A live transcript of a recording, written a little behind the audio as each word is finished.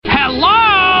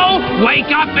Wake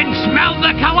up and smell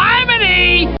the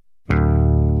calamity!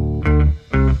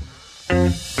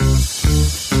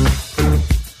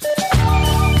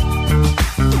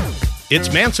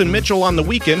 It's Manson Mitchell on the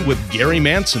Weekend with Gary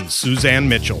Manson, Suzanne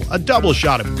Mitchell. A double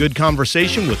shot of good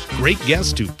conversation with great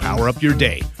guests to power up your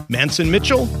day. Manson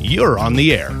Mitchell, you're on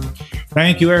the air.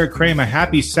 Thank you, Eric Kramer.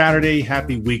 Happy Saturday.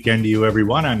 Happy weekend to you,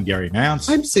 everyone. I'm Gary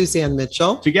Manson. I'm Suzanne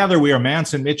Mitchell. Together, we are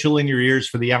Manson Mitchell in your ears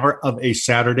for the hour of a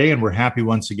Saturday, and we're happy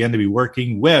once again to be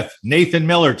working with Nathan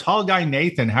Miller. Tall guy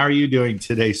Nathan, how are you doing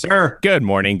today, sir? Good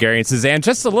morning, Gary and Suzanne.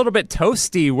 Just a little bit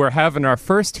toasty. We're having our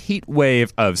first heat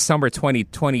wave of summer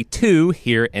 2022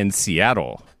 here in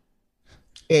Seattle.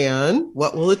 And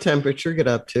what will the temperature get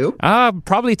up to?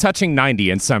 Probably touching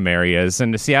 90 in some areas.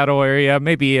 In the Seattle area,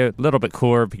 maybe a little bit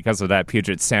cooler because of that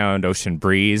Puget Sound ocean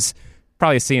breeze.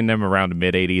 Probably seeing them around the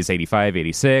mid-80s, 85,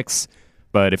 86.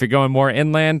 But if you're going more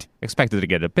inland, expect it to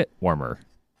get a bit warmer.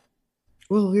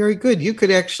 Well, very good. You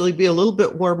could actually be a little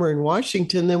bit warmer in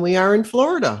Washington than we are in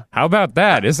Florida. How about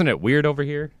that? Isn't it weird over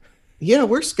here? Yeah,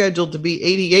 we're scheduled to be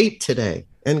 88 today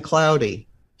and cloudy.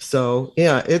 So,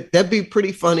 yeah, that'd be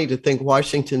pretty funny to think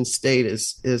Washington State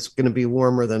is going to be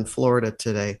warmer than Florida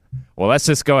today. Well, let's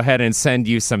just go ahead and send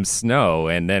you some snow,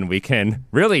 and then we can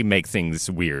really make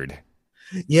things weird.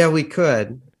 Yeah, we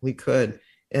could. We could.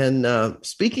 And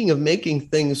speaking of making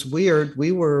things weird,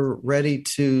 we were ready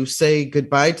to say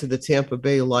goodbye to the Tampa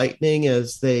Bay Lightning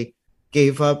as they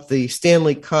gave up the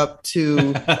Stanley Cup to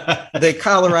the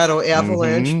Colorado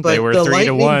Avalanche. Mm-hmm. But they were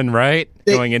 3-1, right?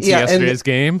 Going into yesterday's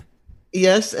game.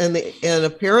 Yes, and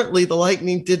apparently the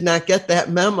Lightning did not get that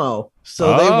memo,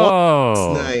 so they won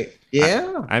last night.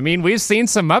 Yeah. I mean, we've seen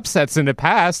some upsets in the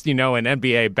past, in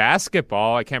NBA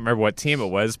basketball. I can't remember what team it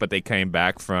was, but they came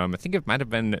back from, I think it might have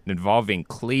been involving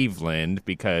Cleveland,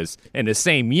 because in the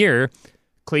same year,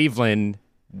 Cleveland,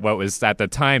 what was at the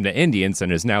time the Indians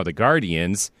and is now the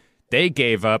Guardians, they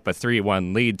gave up a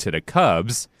 3-1 lead to the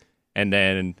Cubs, and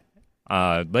then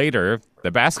later,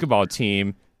 the basketball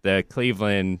team, the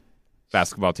Cleveland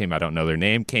basketball team, I don't know their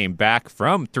name, came back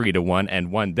from 3-1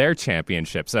 and won their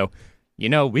championship. So,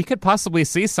 we could possibly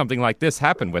see something like this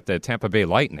happen with the Tampa Bay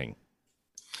Lightning.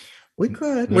 We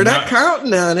could. We're not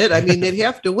counting on it. I mean, they'd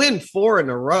have to win 4 in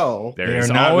a row. There's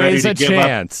always a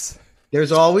chance.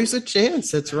 There's always a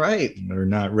chance. That's right. They're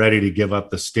not ready to give up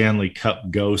the Stanley Cup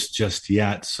ghost just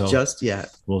yet. So just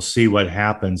yet. We'll see what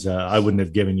happens. I wouldn't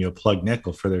have given you a plug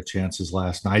nickel for their chances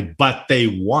last night, but they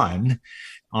won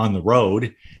on the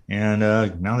road, and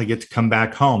now they get to come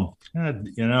back home.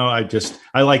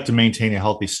 I like to maintain a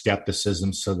healthy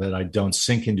skepticism so that I don't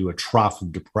sink into a trough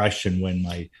of depression when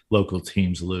my local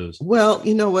teams lose. Well,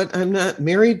 you know what? I'm not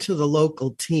married to the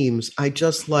local teams. I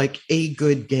just like a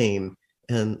good game,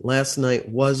 and last night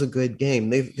was a good game.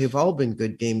 They've all been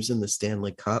good games in the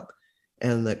Stanley Cup,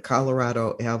 and the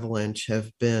Colorado Avalanche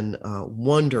have been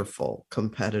wonderful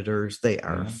competitors. They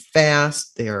are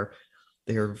fast. They're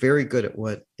very good at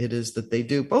what it is that they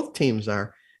do. Both teams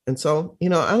are. And so,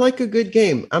 I like a good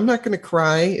game. I'm not going to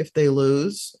cry if they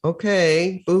lose.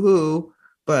 Okay, boo-hoo.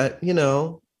 But,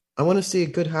 I want to see a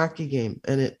good hockey game.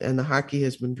 And the hockey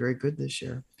has been very good this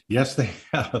year. Yes, they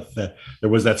have. There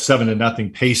was that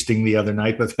 7-0 pasting the other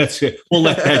night, but that's it. We'll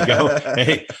let that go.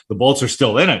 Hey, the Bolts are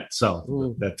still in it.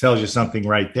 So that tells you something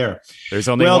right there. There's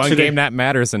only one game that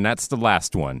matters, and that's the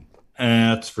last one.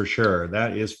 That's for sure.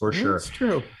 That is for sure. That's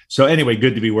true. So anyway,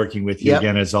 good to be working with you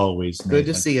again, as always, Nathan. Good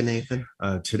to see you, Nathan.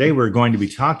 Today, we're going to be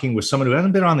talking with someone who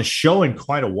hasn't been on the show in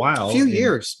quite a while. A few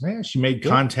years. Yeah, she made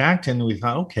contact, and we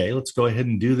thought, okay, let's go ahead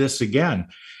and do this again.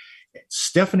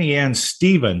 Stephanie Ann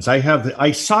Stevens.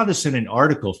 I saw this in an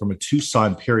article from a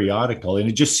Tucson periodical, and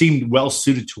it just seemed well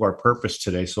suited to our purpose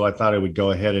today. So I thought I would go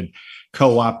ahead and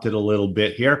co-opt it a little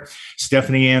bit here.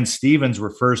 Stephanie Ann Stevens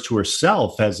refers to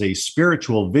herself as a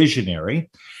spiritual visionary.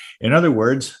 In other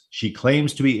words, she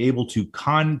claims to be able to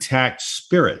contact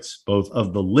spirits, both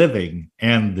of the living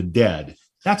and the dead.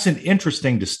 That's an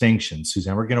interesting distinction,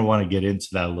 Suzanne. We're going to want to get into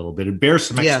that a little bit. It bears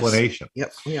some explanation.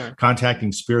 Yep, we are.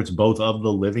 Contacting spirits, both of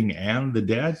the living and the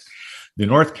dead. The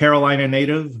North Carolina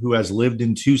native, who has lived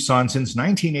in Tucson since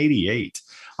 1988,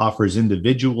 offers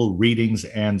individual readings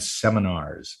and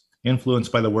seminars.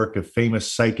 Influenced by the work of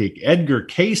famous psychic Edgar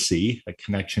Cayce, a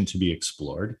connection to be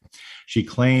explored, she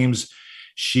claims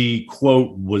she,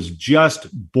 quote, was just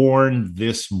born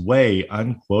this way,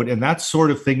 unquote. And that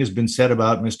sort of thing has been said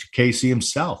about Mr. Cayce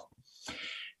himself.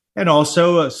 And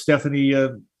also, Stephanie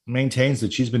maintains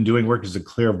that she's been doing work as a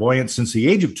clairvoyant since the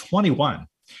age of 21.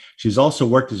 She's also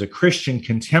worked as a Christian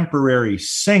contemporary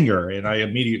singer, and I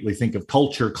immediately think of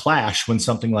Culture Clash when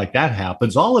something like that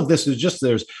happens. All of this is just,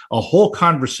 there's a whole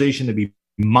conversation to be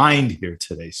mind here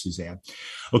today, Suzanne.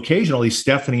 Occasionally,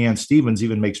 Stephanie Ann Stevens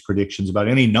even makes predictions about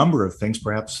any number of things,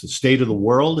 perhaps the state of the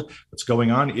world, what's going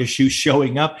on, issues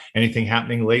showing up, anything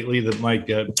happening lately that might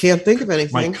can't think of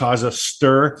anything, might cause a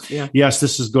stir. Yeah. Yes,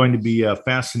 this is going to be a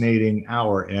fascinating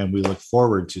hour, and we look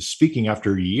forward to speaking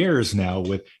after years now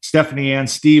with Stephanie Ann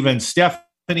Stevens.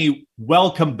 Stephanie,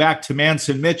 welcome back to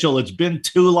Manson Mitchell. It's been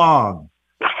too long.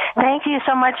 Thank you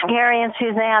so much, Gary and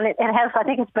Suzanne. It has, I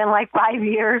think it's been like 5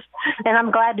 years, and I'm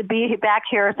glad to be back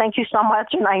here. Thank you so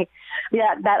much. And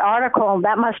that article,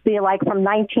 that must be like from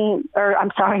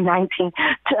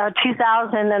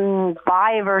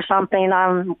 2005 or something,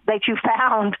 that you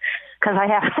found, because I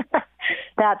have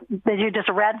that you just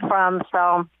read from.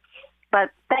 So,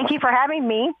 but thank you for having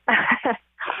me.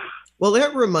 Well,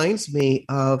 that reminds me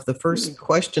of the first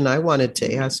question I wanted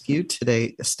to ask you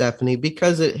today, Stephanie,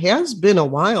 because it has been a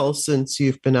while since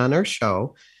you've been on our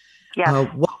show. Yeah.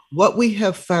 What we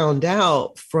have found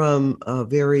out from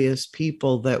various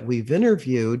people that we've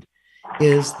interviewed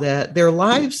is that their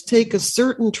lives take a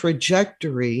certain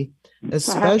trajectory,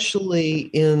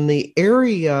 especially in the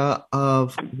area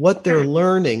of what they're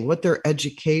learning, what their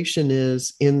education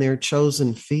is in their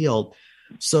chosen field.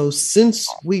 So since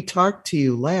we talked to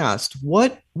you last,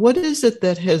 what is it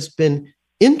that has been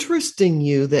interesting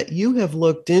you that you have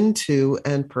looked into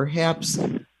and perhaps,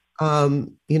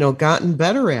 gotten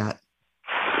better at?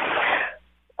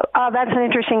 That's an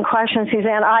interesting question,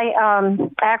 Suzanne. I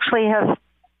actually have,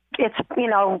 it's,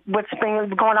 what's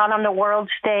been going on the world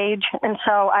stage. And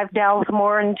so I've delved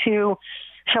more into,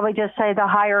 shall we just say, the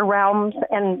higher realms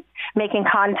and making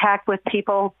contact with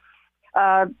people,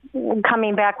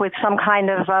 coming back with some kind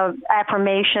of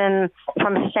affirmation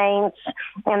from saints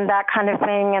and that kind of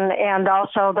thing, and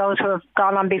also those who have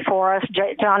gone on before us,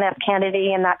 John F.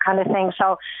 Kennedy and that kind of thing.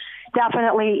 So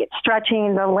definitely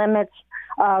stretching the limits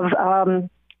of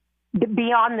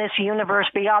beyond this universe,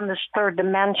 beyond this third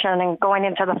dimension, and going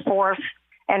into the fourth,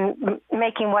 and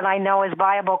making what I know is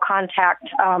viable contact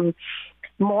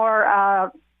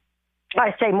more.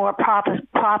 I say more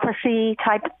prophecy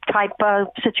type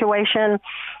situation,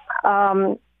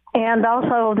 and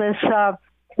also this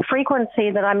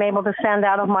frequency that I'm able to send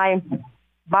out of my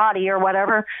body or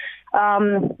whatever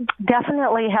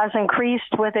definitely has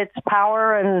increased with its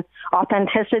power and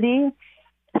authenticity.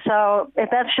 So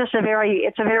that's just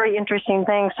it's a very interesting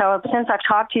thing. So since I've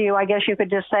talked to you, I guess you could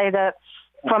just say that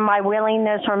from my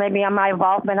willingness or maybe on my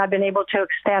involvement, I've been able to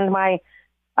extend my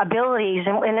abilities,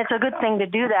 and it's a good thing to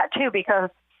do that too, because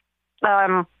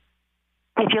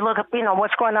if you look at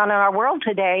what's going on in our world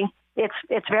today,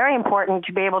 it's very important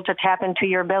to be able to tap into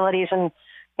your abilities and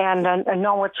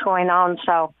know what's going on.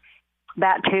 So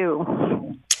that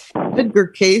too. Edgar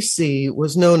Cayce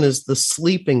was known as the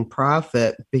sleeping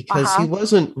prophet because he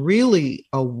wasn't really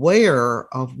aware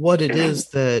of what it is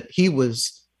that he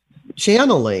was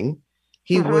channeling.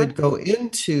 He would go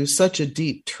into such a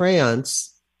deep trance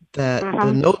that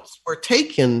the notes were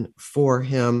taken for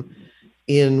him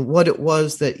in what it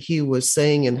was that he was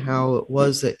saying and how it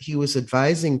was that he was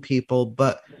advising people.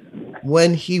 But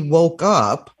when he woke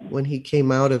up, when he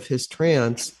came out of his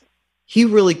trance, he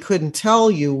really couldn't tell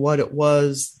you what it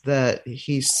was that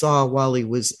he saw while he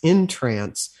was in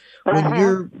trance.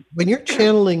 When you're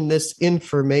channeling this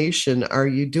information, are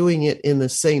you doing it in the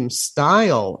same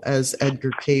style as Edgar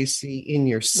Cayce in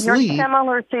your sleep? You're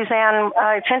similar, Suzanne.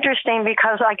 It's interesting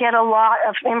because I get a lot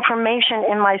of information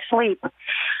in my sleep.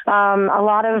 A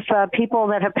lot of people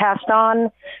that have passed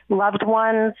on, loved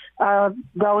ones,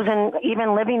 those and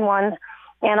even living ones,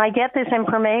 and I get this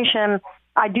information.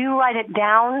 I do write it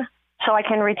down so I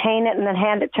can retain it and then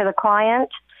hand it to the client.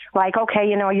 Like, okay,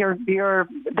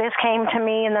 this came to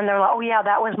me, and then they're like, oh yeah,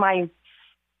 that was my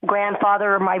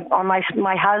grandfather or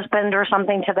my husband or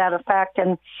something to that effect.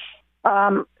 And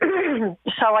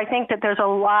so I think that there's a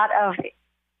lot of,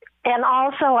 and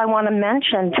also I want to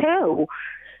mention too,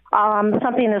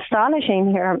 something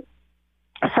astonishing here.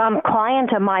 Some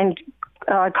client of mine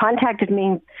contacted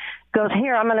me, goes,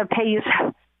 here, I'm going to pay you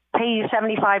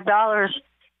 $75.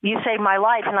 You saved my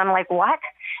life. And I'm like, what?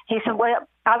 He said, well,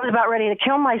 I was about ready to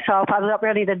kill myself. I was about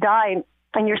ready to die.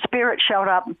 And your spirit showed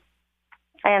up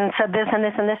and said this and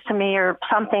this and this to me or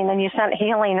something. And you sent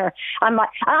healing. Or I'm like,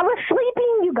 I was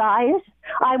sleeping, you guys.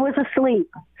 I was asleep.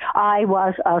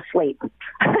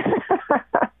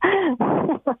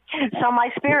 So my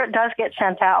spirit does get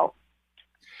sent out.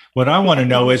 What I want to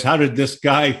know is, how did this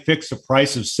guy fix a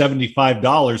price of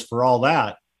 $75 for all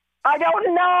that? I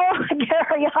don't know,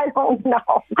 Gary. I don't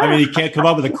know. I mean, he can't come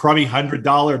up with a crummy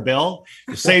 $100 bill.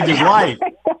 It saved his life.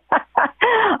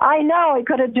 I know. He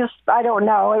could have just, I don't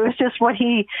know. It was just what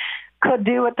he could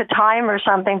do at the time or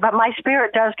something, but my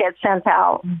spirit does get sent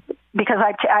out because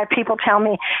people tell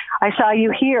me, I saw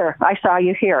you here. I saw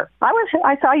you here.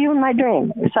 I saw you in my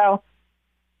dream. So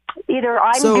either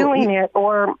I'm doing it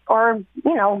or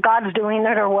God's doing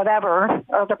it or whatever,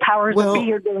 or the powers that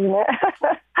be are doing it.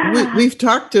 We've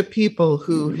talked to people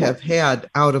who have had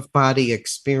out-of-body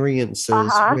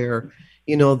experiences where,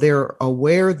 they're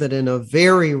aware that in a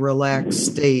very relaxed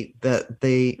state that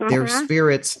their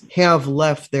spirits have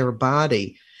left their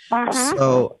body.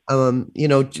 So,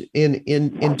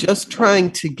 in just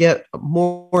trying to get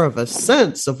more of a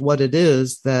sense of what it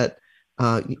is that,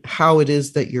 how it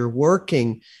is that you're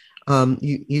working,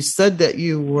 you said that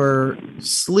you were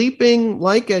sleeping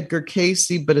like Edgar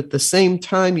Cayce, but at the same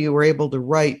time you were able to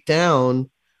write down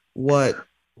what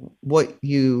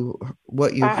you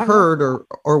heard or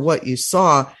what you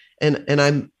saw,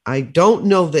 and I don't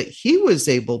know that he was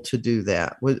able to do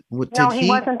that. No, he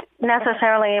wasn't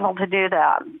necessarily able to do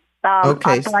that.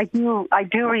 Okay, I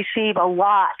do receive a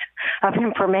lot of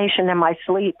information in my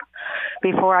sleep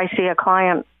before I see a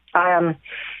client. I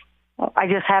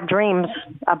just have dreams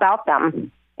about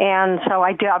them. And so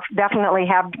I definitely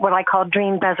have what I call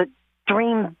dream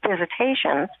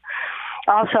visitations.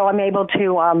 Also,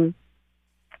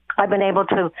 I've been able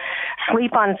to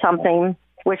sleep on something,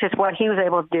 which is what he was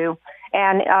able to do,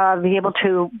 and be able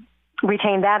to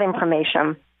retain that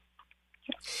information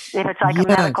if it's like a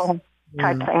medical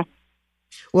type thing.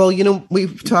 Well,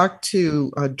 we've talked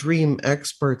to dream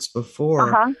experts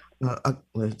before,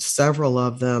 several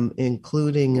of them,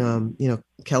 including,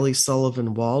 Kelly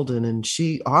Sullivan Walden, and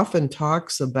she often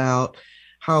talks about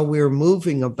how we're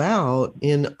moving about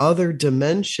in other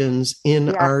dimensions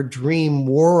in our dream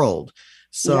world.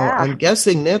 So I'm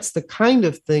guessing that's the kind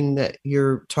of thing that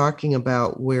you're talking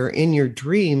about, where in your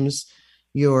dreams,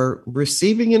 you're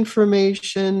receiving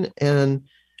information, and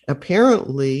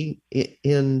apparently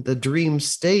in the dream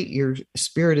state, your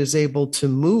spirit is able to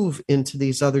move into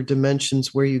these other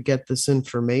dimensions where you get this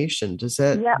information. Does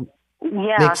that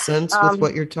make sense with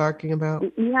what you're talking about?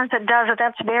 Yes, it does.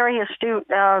 That's very astute,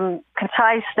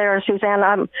 concise there,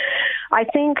 Suzanne. I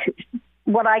think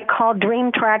what I call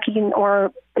dream tracking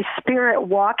or spirit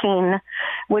walking,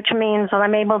 which means that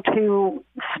I'm able to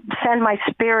send my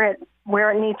spirit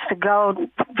where it needs to go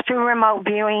through remote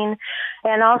viewing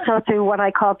and also through what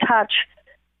I call touch,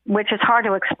 which is hard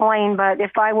to explain. But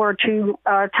if I were to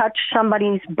touch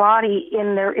somebody's body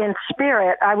in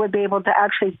spirit, I would be able to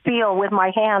actually feel with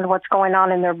my hand what's going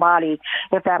on in their body,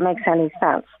 if that makes any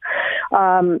sense,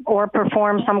 or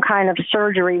perform some kind of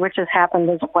surgery, which has happened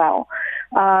as well.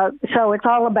 So it's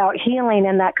all about healing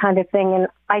and that kind of thing. And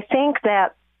I think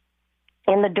that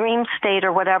in the dream state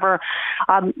or whatever,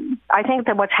 I think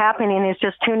that what's happening is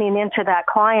just tuning into that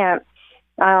client.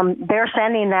 They're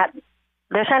sending that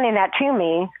to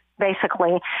me,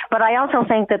 basically. But I also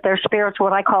think that their spirits,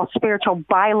 what I call spiritual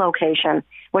bilocation,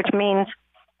 which means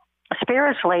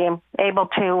spiritually able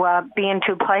to be in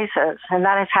two places. And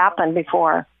that has happened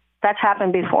before. That's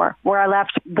happened before, where I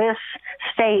left this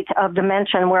state of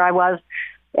dimension where I was,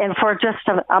 and for just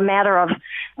a matter of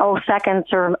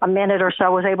seconds or a minute or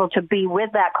so, was able to be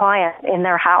with that client in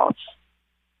their house.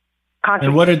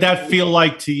 And what did that feel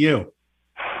like to you?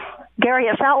 Gary,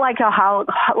 it felt like I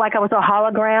was a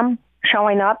hologram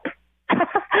showing up.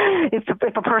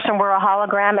 if a person were a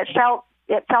hologram, it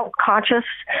felt conscious.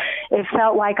 It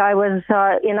felt like I was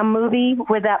in a movie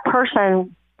with that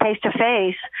person face to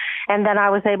face, and then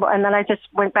I just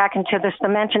went back into this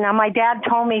dimension. Now, my dad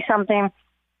told me something.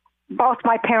 Both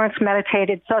my parents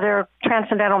meditated, so they're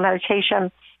transcendental meditation,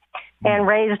 and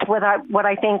raised with what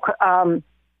I think,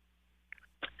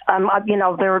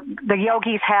 the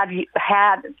yogis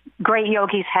had great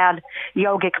yogis had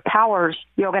yogic powers.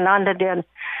 Yogananda did.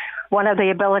 One of the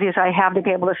abilities I have to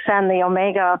be able to send the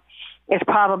Omega is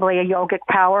probably a yogic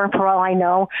power, for all I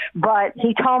know. But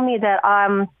he told me that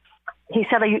he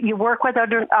said, you work with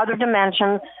other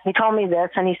dimensions. He told me this,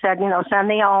 and he said, send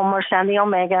the Om or send the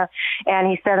Omega, and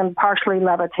he said, and partially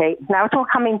levitate. Now, it's all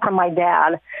coming from my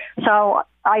dad. So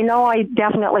I know I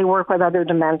definitely work with other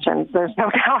dimensions. There's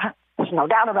no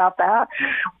doubt about that.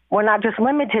 We're not just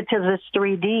limited to this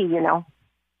 3D,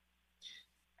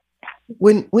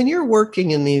 When you're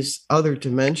working in these other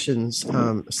dimensions,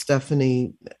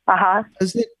 Stephanie,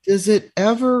 does it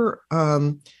ever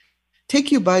take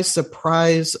you by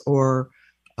surprise or,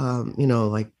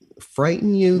 like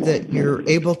frighten you that you're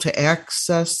able to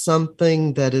access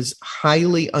something that is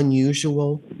highly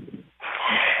unusual?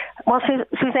 Well,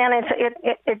 Suzanne,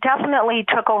 it definitely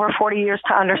took over 40 years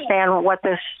to understand what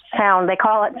this sound, they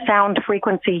call it sound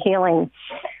frequency healing,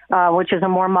 which is a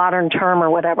more modern term or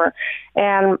whatever.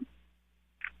 And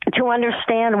to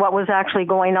understand what was actually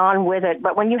going on with it.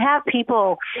 But when you have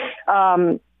people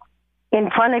in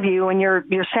front of you and you're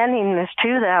sending this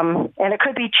to them, and it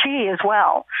could be chi as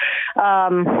well.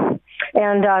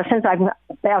 Since I've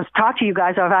talked to you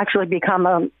guys, I've actually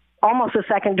become almost a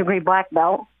second-degree black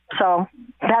belt. So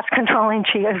that's controlling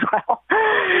chi as well.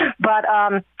 But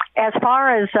as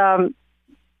far as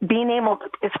being able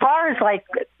to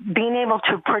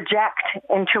project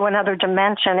into another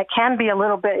dimension, it can be a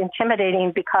little bit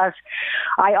intimidating because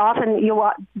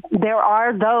there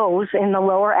are those in the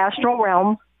lower astral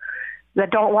realm that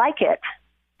don't like it.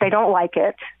 They don't like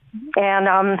it. And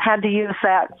had to use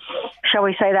that, shall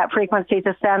we say, that frequency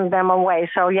to send them away.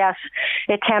 So, yes,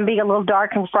 it can be a little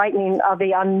dark and frightening of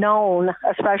the unknown,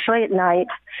 especially at night,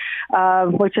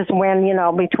 which is when,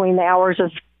 between the hours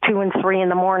of 2 and 3 in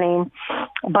the morning.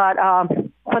 But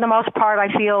for the most part, I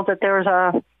feel that there's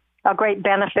a great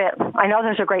benefit. I know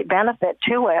there's a great benefit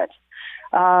to it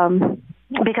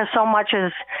because so much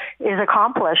is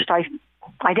accomplished.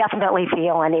 I definitely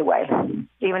feel anyway,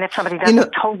 even if somebody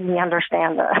doesn't totally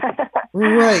understand it.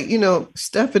 Right.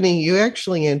 Stephanie, you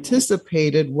actually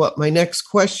anticipated what my next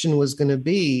question was going to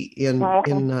be in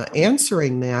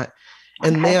answering that.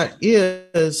 And that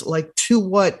is like, to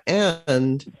what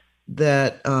end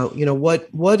that,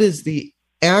 what is the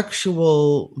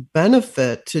actual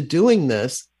benefit to doing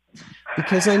this?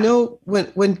 Because I know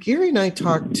when Gary and I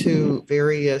talk to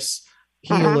various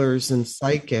healers and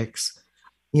psychics,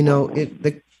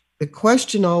 the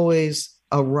question always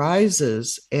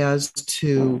arises as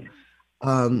to,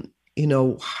 why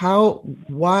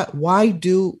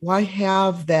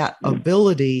have that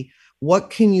ability? What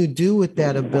can you do with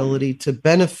that ability to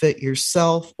benefit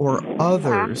yourself or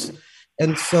others?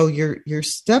 And so you're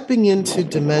stepping into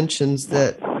dimensions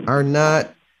that are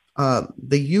not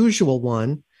the usual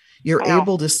one. You're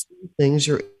able to see things.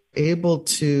 You're able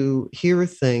to hear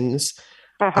things.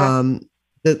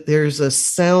 That there's a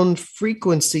sound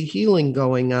frequency healing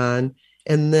going on.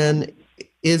 And then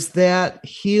is that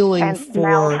healing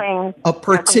for a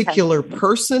particular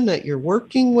person that you're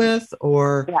working with,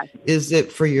 or is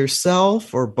it for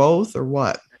yourself, or both, or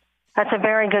what? That's a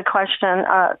very good question,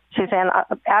 Suzanne.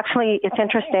 Actually, it's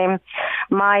interesting.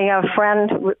 My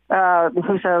friend,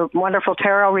 who's a wonderful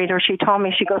tarot reader, she told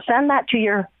me, she goes, send that to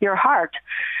your heart.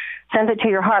 Send it to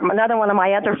your heart. Another one of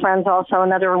my other friends, also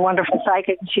another wonderful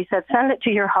psychic, she said, send it to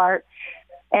your heart.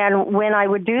 And when I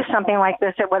would do something like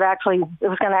this, it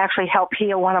was going to actually help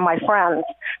heal one of my friends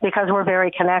because we're very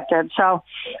connected. So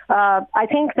I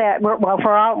think that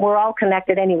we're all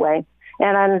connected anyway.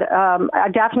 And I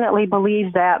definitely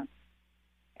believe that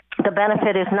the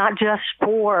benefit is not just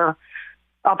for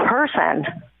a person,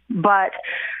 but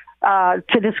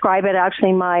to describe it,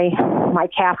 actually, my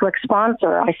Catholic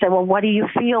sponsor, I said, well, what do you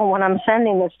feel when I'm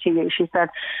sending this to you? She said,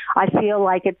 I feel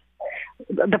like it's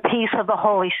the peace of the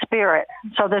Holy Spirit.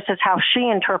 So this is how she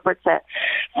interprets it.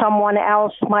 Someone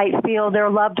else might feel their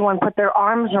loved one put their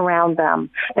arms around them.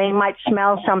 They might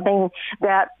smell something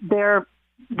that their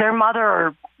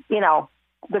mother,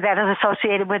 that is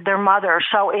associated with their mother.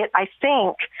 So I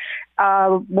think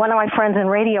one of my friends in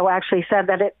radio actually said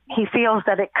that he feels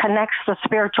that it connects the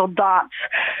spiritual dots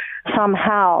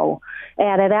somehow.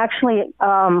 And it actually,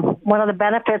 one of the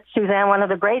benefits, Suzanne, one of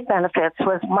the great benefits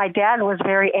was my dad was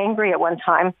very angry at one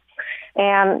time.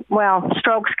 And, well,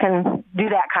 strokes can do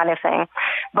that kind of thing.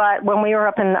 But when we were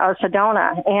up in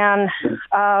Sedona, and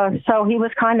so he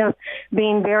was kind of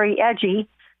being very edgy.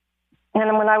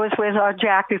 And when I was with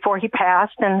Jack before he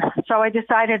passed, and so I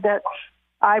decided that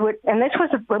I would, and this was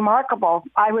remarkable,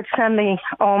 I would send the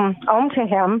Om to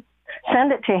him,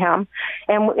 send it to him,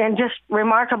 and just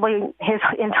remarkably, his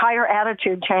entire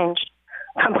attitude changed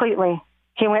completely.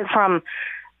 He went from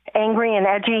angry and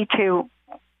edgy to,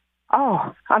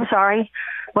 oh, I'm sorry,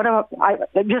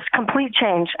 just complete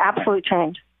change, absolute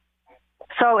change.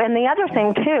 So, and the other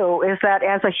thing, too, is that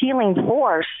as a healing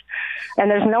force, and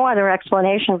there's no other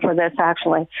explanation for this,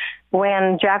 actually,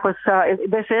 when Jack was,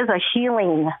 this is a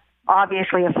healing,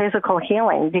 obviously a physical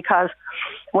healing, because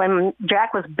when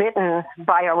Jack was bitten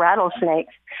by a rattlesnake,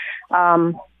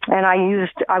 and I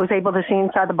was able to see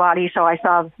inside the body, so I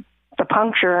saw the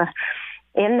puncture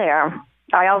in there.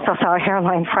 I also saw a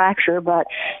hairline fracture, but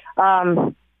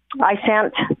I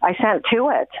sent to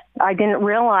it. I didn't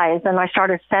realize, and I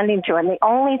started sending to it. And the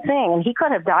only thing, and he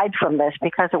could have died from this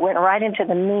because it went right into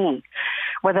the knee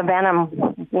where the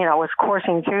venom, was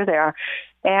coursing through there.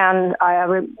 And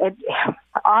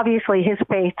obviously his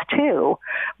faith too,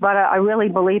 but I really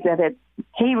believe that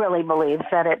he really believes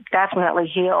that it definitely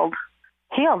healed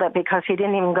it, because he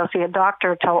didn't even go see a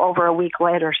doctor till over a week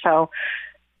later. So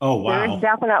Oh, wow. There's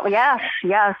definitely, yes.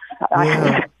 Yeah.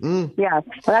 Yes.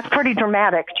 Well, that's pretty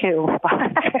dramatic too.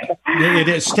 It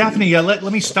is. Stephanie, let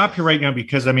me stop you right now,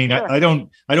 because I mean, Sure. I don't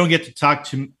get to talk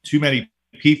to too many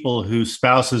people whose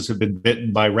spouses have been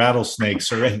bitten by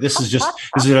rattlesnakes. Or this is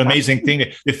an amazing thing.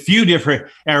 A few different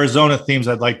Arizona themes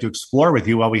I'd like to explore with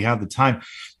you while we have the time.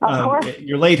 Of course.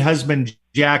 Your late husband,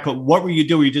 Jack, what were you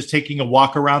doing? Were you just taking a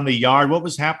walk around the yard? What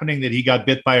was happening that he got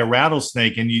bit by a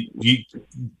rattlesnake, and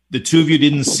the two of you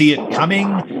didn't see it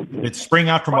coming? Did it spring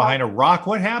out from behind a rock?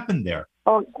 What happened there?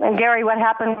 Oh, and Gary, what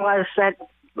happened was that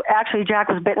actually Jack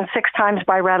was bitten 6 times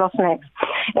by rattlesnakes,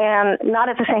 and not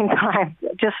at the same time,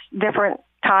 just different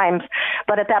times.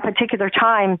 But at that particular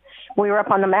time, we were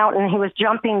up on the mountain. He was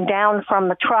jumping down from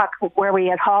the truck where we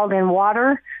had hauled in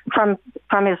water from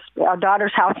his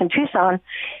daughter's house in Tucson,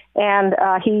 and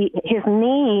his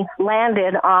knee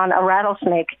landed on a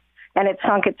rattlesnake, and it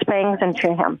sunk its fangs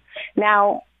into him.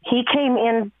 Now, he came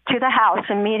into the house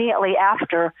immediately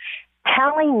after,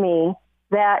 telling me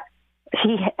that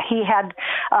he had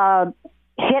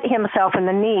hit himself in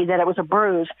the knee, that it was a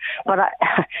bruise. But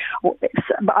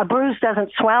a bruise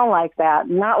doesn't swell like that.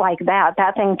 Not like that.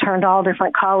 That thing turned all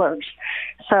different colors.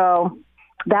 So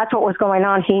that's what was going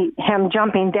on. Him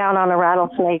jumping down on a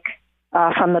rattlesnake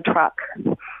from the truck,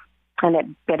 and it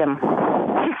bit him.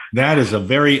 That is a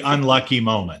very unlucky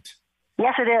moment.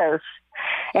 Yes, it is.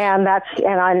 And I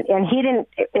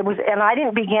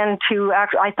didn't begin to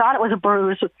actually, I thought it was a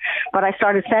bruise, but I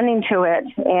started sending to it,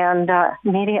 and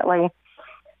immediately,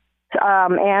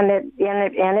 and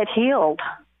it healed.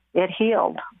 It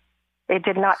healed. It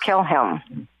did not kill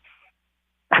him.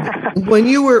 When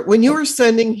you were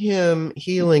sending him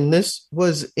healing, this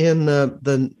was in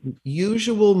the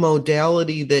usual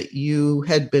modality that you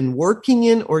had been working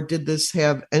in, or did this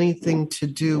have anything to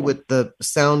do with the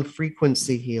sound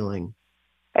frequency healing?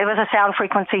 It was a sound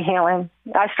frequency healing.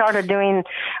 I started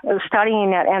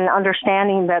studying it and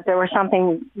understanding that there was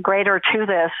something greater to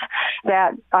this,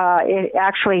 that it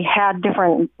actually had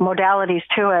different modalities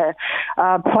to it.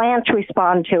 Plants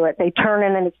respond to it. They turn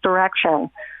in its direction.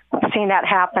 I've seen that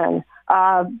happen.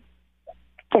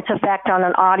 Its effect on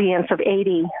an audience of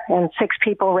 80 and 6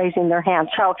 people raising their hands.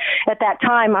 So at that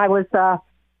time, I was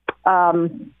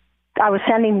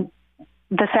sending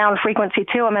the sound frequency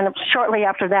to him, and shortly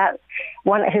after that,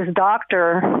 his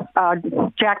doctor,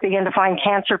 Jack, began to find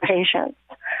cancer patients,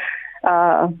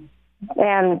 and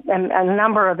a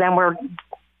number of them were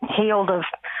healed of.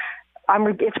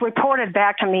 It's reported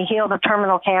back to me, healed of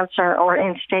terminal cancer or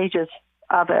in stages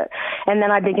of it. And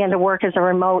then I began to work as a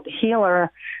remote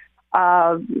healer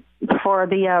for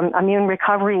the Immune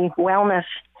Recovery Wellness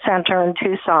Center in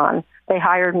Tucson. They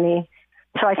hired me.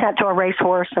 So I sent to a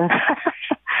racehorse and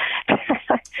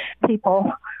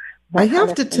people. I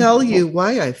have to tell you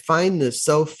why I find this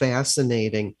so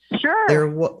fascinating.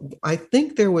 Sure. I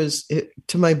think there was,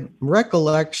 to my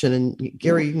recollection, and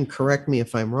Gary, you can correct me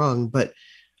if I'm wrong, but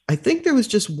I think there was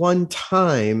just one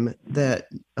time that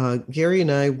Gary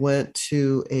and I went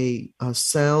to a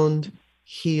sound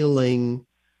healing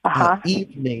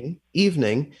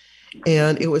evening,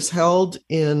 and it was held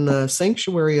in the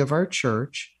sanctuary of our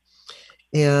church.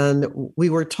 And we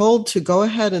were told to go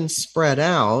ahead and spread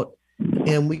out,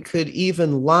 and we could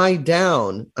even lie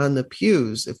down on the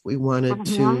pews if we wanted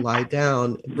to lie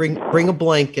down. Bring a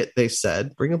blanket, they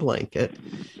said. Bring a blanket.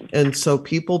 And so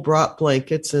people brought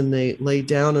blankets, and they lay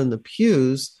down on the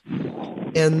pews.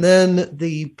 And then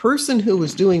the person who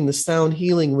was doing the sound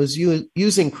healing was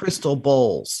using crystal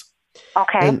bowls.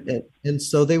 Okay. And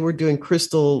so they were doing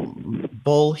crystal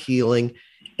bowl healing.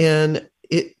 And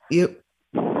it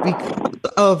because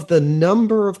of the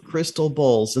number of crystal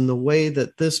bowls and the way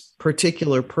that this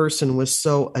particular person was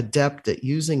so adept at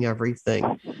using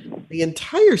everything, the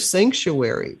entire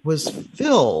sanctuary was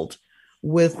filled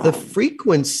with the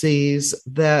frequencies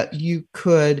that you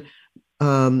could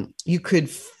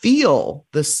feel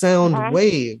the sound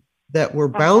wave that were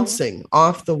bouncing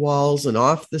off the walls and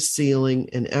off the ceiling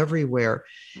and everywhere.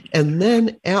 And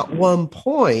then at one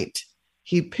point,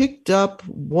 he picked up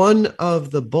one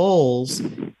of the bowls,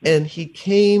 and he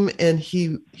came and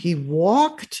he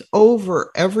walked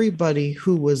over everybody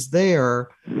who was there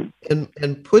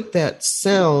and put that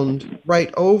sound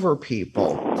right over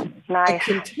people. Nice. I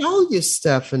can tell you,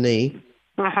 Stephanie,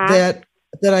 that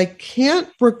I can't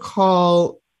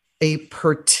recall a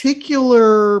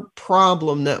particular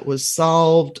problem that was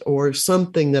solved or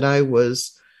something that I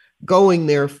was going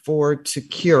there for to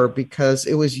cure, because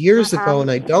it was years ago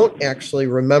and I don't actually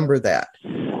remember that.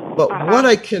 But what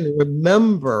I can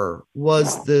remember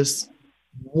was this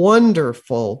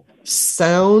wonderful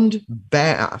sound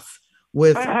bath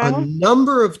with a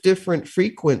number of different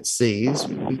frequencies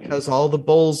because all the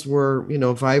bowls were,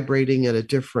 vibrating at a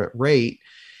different rate.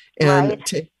 And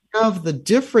to have the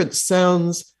different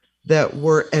sounds that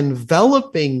were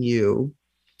enveloping you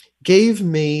gave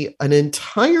me an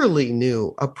entirely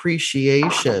new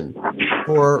appreciation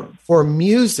for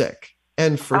music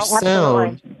and for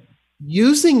sound,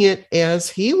 using it as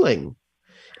healing.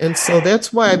 And so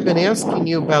that's why I've been asking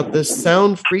you about this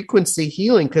sound frequency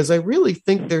healing, because I really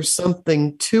think there's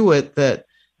something to it that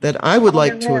I would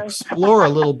like to explore a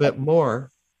little bit more.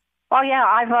 Oh, yeah.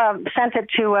 I've sent it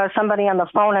to somebody on the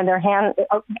phone, and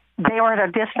they were at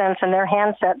a distance, and their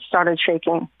handset started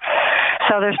shaking.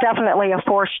 So there's definitely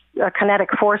a kinetic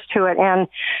force to it. And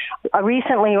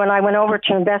recently, when I went over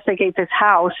to investigate this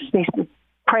house,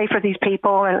 pray for these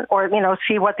people, or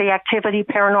see what the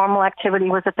paranormal activity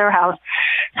was at their house.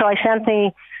 So I sent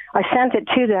it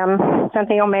to them, sent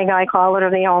the Omega, I call it, or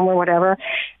the Om or whatever.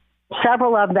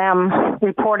 Several of them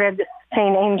reported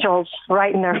seeing angels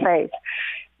right in their face.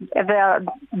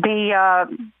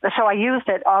 So I used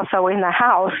it also in the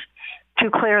house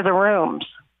to clear the rooms.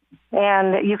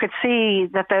 And you could see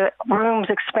that the rooms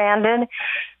expanded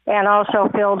and also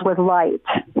filled with light.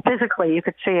 Physically, you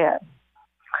could see it.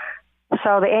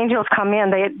 So the angels come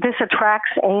in. This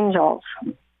attracts angels.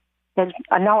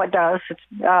 I know it does.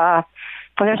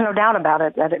 There's no doubt about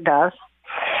it that it does.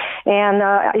 And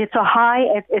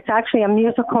it's actually a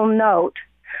musical note.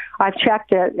 I've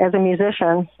checked it as a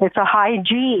musician. It's a high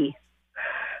G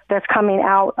that's coming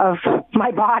out of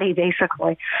my body,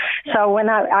 basically. So when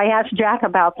I asked Jack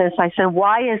about this, I said,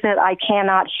 why is it I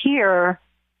cannot hear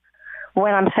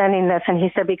when I'm sending this? And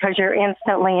he said, because you're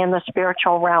instantly in the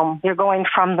spiritual realm. You're going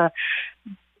from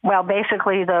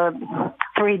basically the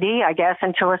 3D, I guess,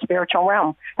 into a spiritual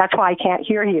realm. That's why I can't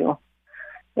hear you,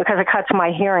 because it cuts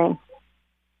my hearing.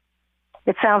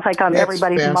 It sounds like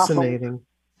everybody's fascinating. muffled.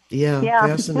 Yeah,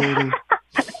 fascinating.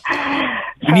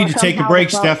 We need to take a break,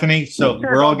 Stephanie. So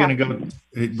we're all going to go.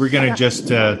 We're going to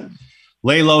just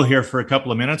lay low here for a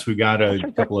couple of minutes. We've got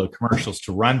a couple of commercials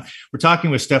to run. We're talking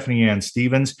with Stephanie Ann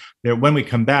Stevens. When we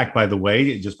come back, by the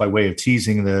way, just by way of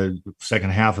teasing the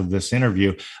second half of this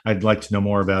interview, I'd like to know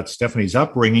more about Stephanie's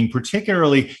upbringing,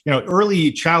 particularly,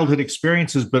 early childhood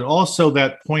experiences, but also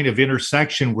that point of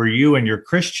intersection where you and your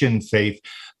Christian faith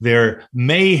there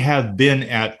may have been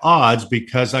at odds,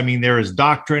 because, there is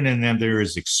doctrine and then there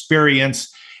is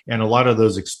experience. And a lot of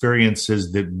those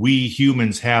experiences that we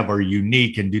humans have are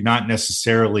unique and do not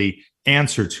necessarily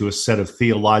answer to a set of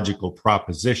theological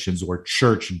propositions or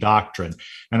church doctrine.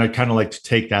 And I'd kind of like to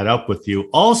take that up with you.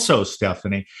 Also,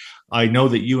 Stephanie, I know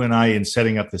that you and I, in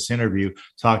setting up this interview,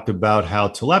 talked about how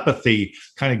telepathy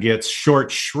kind of gets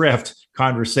short shrift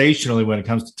conversationally when it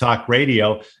comes to talk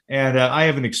radio. And I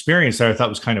have an experience that I thought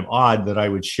was kind of odd that I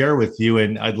would share with you.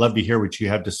 And I'd love to hear what you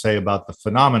have to say about the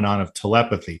phenomenon of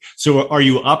telepathy. So are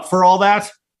you up for all that?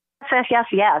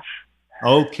 Yes.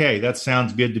 Okay, that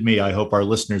sounds good to me. I hope our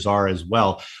listeners are as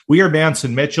well. We are Mance &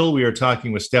 Mitchell. We are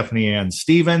talking with Stephanie Ann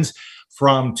Stevens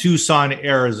from Tucson,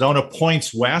 Arizona,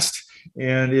 points west.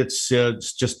 And it's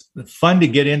just fun to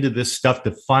get into this stuff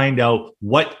to find out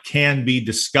what can be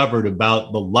discovered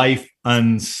about the life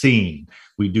unseen.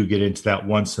 We do get into that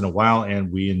once in a while,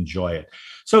 and we enjoy it.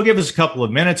 So give us a couple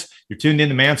of minutes. You're tuned in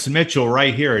to Mance & Mitchell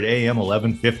right here at AM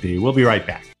 1150. We'll be right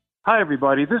back. Hi,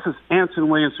 everybody. This is Anson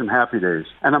Williams from Happy Days,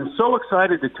 and I'm so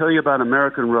excited to tell you about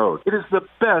American Road. It is the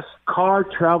best car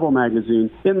travel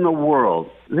magazine in the world.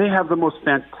 They have the most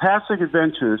fantastic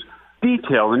adventures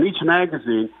detailed in each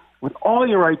magazine with all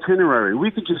your itinerary. We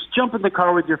could just jump in the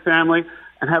car with your family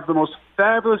and have the most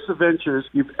fabulous adventures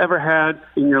you've ever had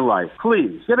in your life.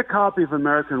 Please get a copy of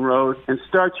American Road and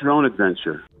start your own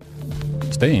adventure.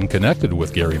 Staying connected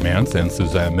with Gary Mance and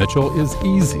Suzanne Mitchell is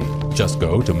easy. Just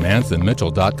go to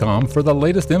manceandmitchell.com for the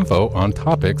latest info on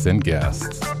topics and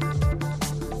guests.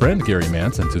 Friend Gary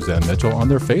Mance and Suzanne Mitchell on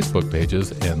their Facebook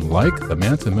pages and like the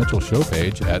Mance & Mitchell show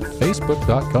page at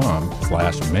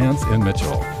facebook.com/Mance &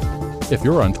 Mitchell. If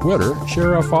you're on Twitter,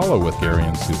 share a follow with Gary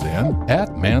and Suzanne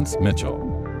at Mance Mitchell.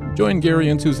 Join Gary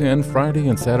and Suzanne Friday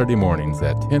and Saturday mornings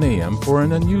at 10 a.m. for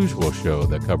an unusual show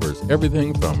that covers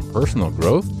everything from personal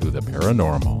growth to the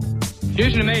paranormal.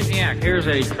 Here's an amazing act. Here's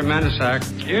a tremendous act.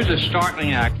 Here's a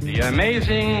startling act. The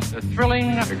amazing, the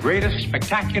thrilling, the greatest,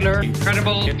 spectacular,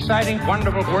 incredible, exciting,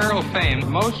 wonderful, world famed,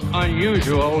 most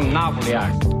unusual novelty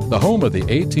act. The home of the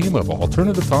A-team of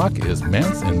Alternative Talk is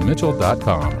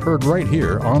manceandmitchell.com. Heard right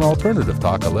here on Alternative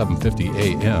Talk 1150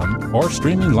 AM or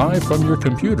streaming live from your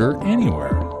computer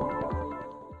anywhere.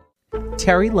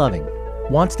 Terry Loving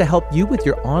wants to help you with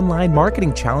your online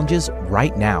marketing challenges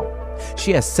right now.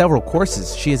 She has several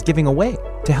courses she is giving away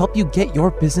to help you get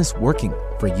your business working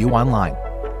for you online.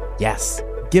 Yes,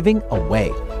 giving away.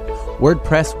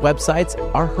 WordPress websites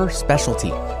are her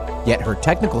specialty, yet her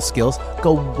technical skills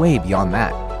go way beyond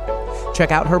that.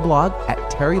 Check out her blog at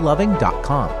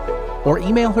terryloving.com or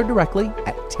email her directly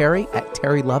at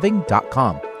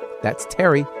terry@terryloving.com. That's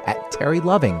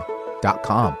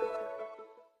terry@terryloving.com.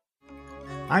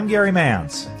 I'm Gary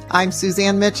Mance. I'm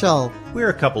Suzanne Mitchell. We're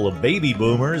a couple of baby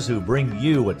boomers who bring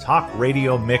you a talk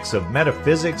radio mix of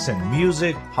metaphysics and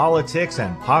music, politics,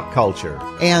 and pop culture.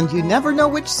 And you never know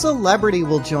which celebrity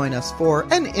will join us for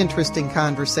an interesting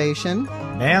conversation.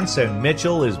 Mance and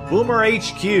Mitchell is Boomer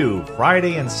HQ,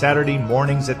 Friday and Saturday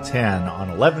mornings at 10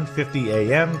 on 1150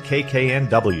 AM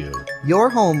KKNW. Your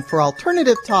home for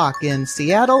alternative talk in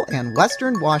Seattle and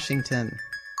Western Washington.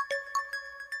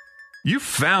 You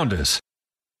found us.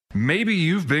 Maybe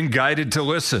you've been guided to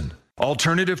listen.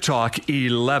 Alternative Talk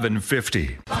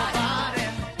 1150.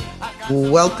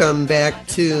 Welcome back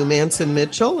to Manson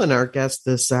Mitchell and our guest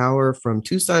this hour from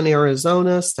Tucson,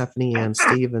 Arizona, Stephanie Ann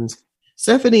Stevens.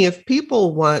 Stephanie, if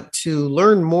people want to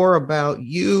learn more about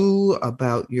you,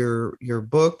 about your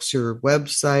books, your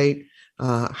website,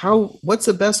 what's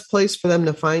the best place for them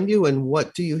to find you, and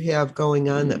what do you have going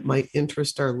on that might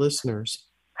interest our listeners?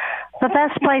 The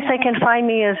best place they can find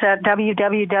me is at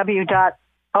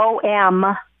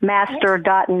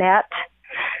www.ommaster.net,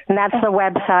 and that's the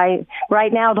website.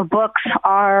 Right now, the books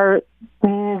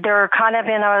they're kind of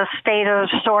in a state of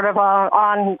sort of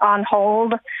on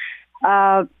hold,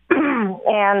 but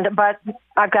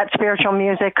I've got spiritual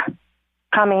music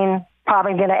coming.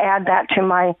 Probably going to add that to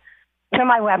my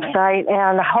website,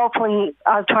 and hopefully,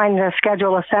 I'm trying to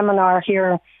schedule a seminar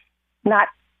here,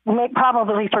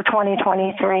 probably for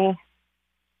 2023.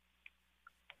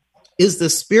 Is the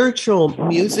spiritual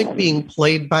music being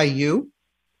played by you?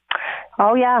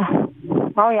 Oh, yeah.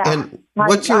 And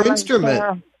what's your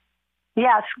instrument?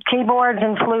 Yes, keyboards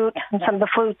and flute. And some of the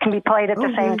flute can be played at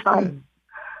the same time.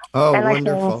 Oh, and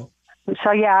wonderful.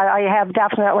 I have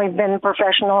definitely been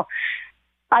professional.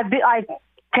 I've been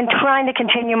trying to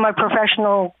continue my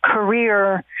professional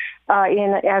career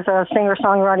as a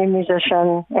singer-songwriter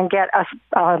musician and get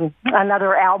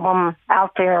another album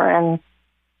out there and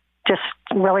just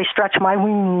really stretch my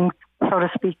wings, so to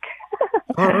speak.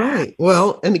 All right.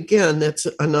 Well, and again, that's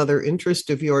another interest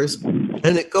of yours.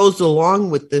 And it goes along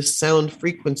with this sound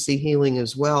frequency healing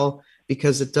as well,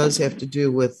 because it does have to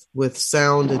do with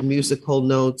sound and musical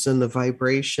notes and the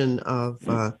vibration of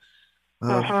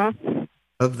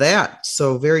that.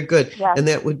 So very good. Yes. And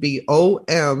that would be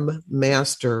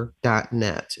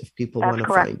ommaster.net if people want to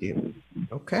find you.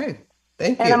 Okay.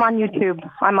 Thank you. And I'm on YouTube.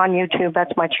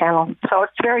 That's my channel. So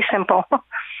it's very simple.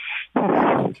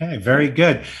 Okay, very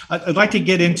good. I'd like to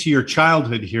get into your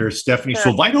childhood here, Stephanie. Sure.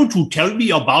 So why don't you tell me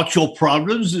about your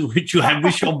problems which you had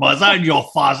with your mother and your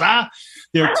father?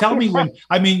 Tell me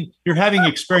you're having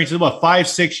experiences about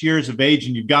 5-6 years of age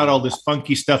and you've got all this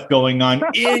funky stuff going on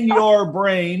in your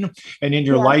brain and in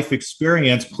your life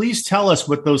experience. Please tell us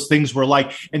what those things were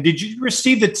like. And did you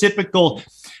receive the typical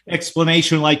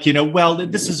explanation like,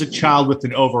 this is a child with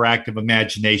an overactive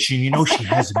imagination. She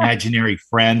has imaginary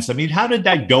friends. I mean, how did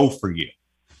that go for you?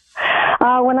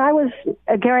 When I was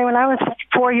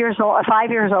 5 years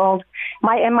old,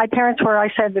 my parents were, I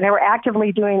said, they were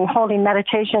actively holding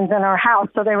meditations in our house.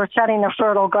 So they were setting a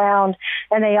fertile ground,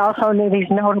 and they also knew these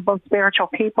notable spiritual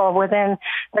people within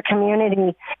the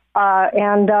community.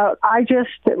 I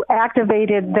just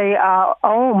activated the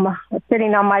Om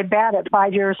sitting on my bed at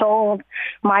 5 years old.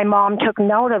 My mom took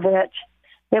note of it.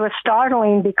 It was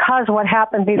startling because what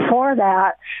happened before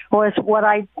that was what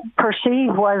I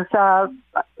perceived was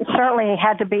certainly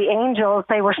had to be angels.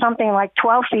 They were something like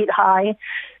 12 feet high.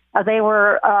 They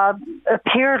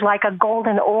appeared like a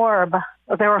golden orb.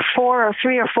 There were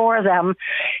 3 or 4 of them,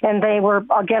 and they were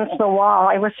against the wall.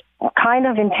 It was kind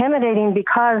of intimidating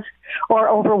or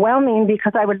overwhelming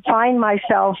because I would find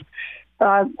myself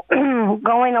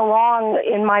going along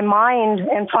in my mind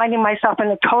and finding myself in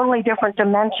a totally different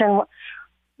dimension,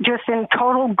 just in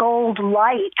total gold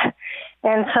light.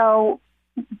 And so,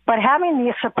 but having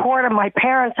the support of my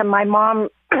parents and my mom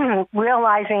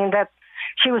realizing that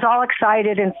she was all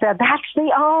excited and said, "That's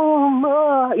the Om,"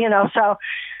 so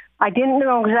I didn't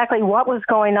know exactly what was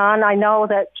going on. I know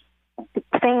that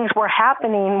things were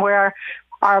happening where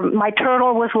my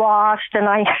turtle was lost, and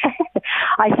I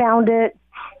found it.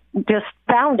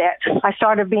 I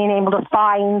started being able to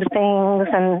find things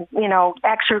and,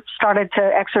 started to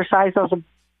exercise those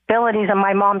abilities. And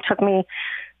my mom took me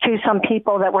to some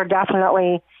people that were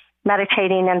definitely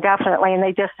meditating and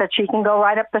they just said she can go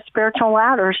right up the spiritual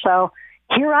ladder. So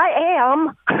here I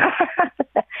am.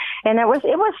 And it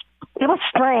was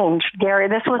strange, Gary.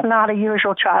 This was not a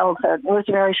usual childhood. It was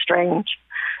very strange.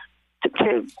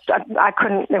 I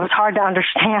couldn't, it was hard to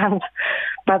understand,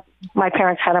 but my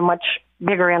parents had a much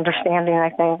bigger understanding, I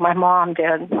think. My mom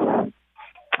did.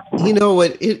 You know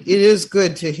what? It is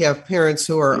good to have parents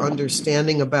who are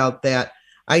understanding about that.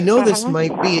 I know this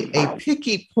might be a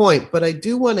picky point, but I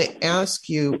do want to ask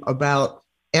you about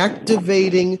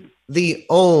activating the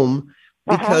Om,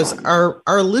 because our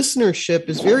listenership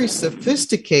is very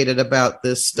sophisticated about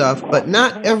this stuff, but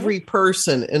not every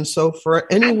person. And so for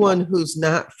anyone who's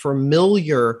not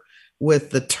familiar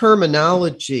with the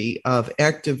terminology of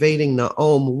activating the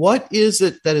Om, what is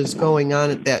it that is going on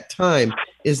at that time?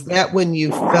 Is that when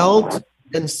you felt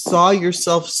and saw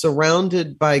yourself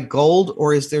surrounded by gold,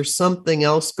 or is there something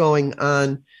else going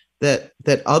on that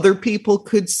other people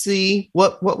could see?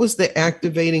 What was the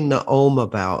activating the Om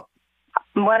about?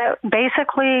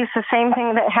 Basically, it's the same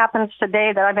thing that happens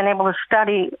today that I've been able to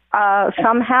study.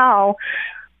 Somehow,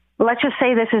 let's just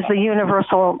say this is the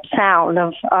universal sound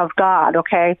of God,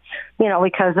 okay? You know,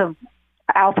 because of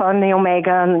Alpha and the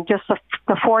Omega and just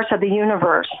the force of the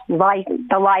universe, the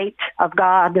light of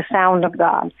God, the sound of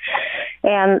God.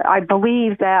 And I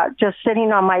believe that just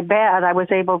sitting on my bed, I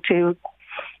was able to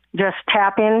just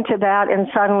tap into that and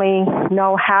suddenly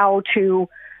know how to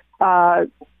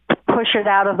push it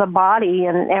out of the body.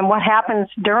 And what happens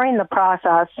during the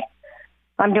process,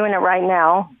 I'm doing it right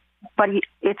now, but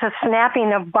it's a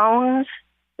snapping of bones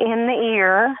in the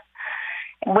ear,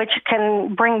 which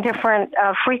can bring different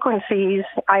frequencies.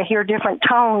 I hear different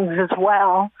tones as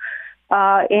well.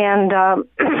 And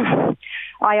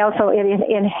I also, it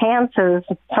enhances.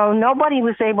 So nobody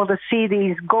was able to see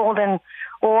these golden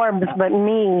orbs but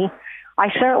me.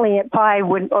 I certainly at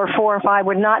 4 or 5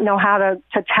 would not know how to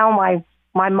tell my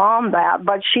mom that,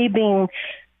 but she being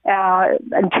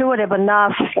intuitive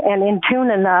enough and in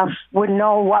tune enough would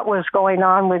know what was going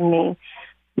on with me.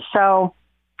 So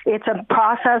it's a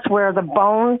process where the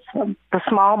bones, the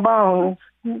small bones,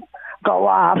 go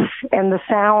off and the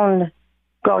sound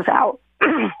goes out.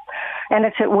 And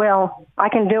it's at will. I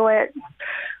can do it.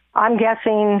 I'm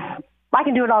guessing I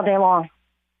can do it all day long.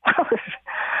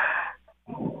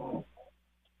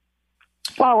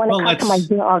 Well, when it comes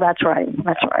to my... Oh, that's right.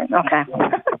 That's right. Okay.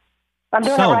 I'm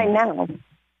doing it right now.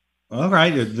 All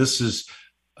right. This is...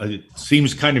 it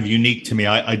seems kind of unique to me.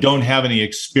 I don't have any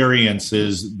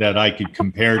experiences that I could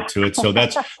compare to it. So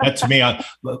that to me,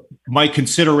 my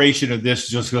consideration of this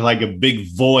just feels like a big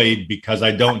void because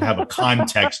I don't have a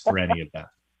context for any of that.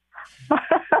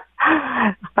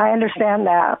 I understand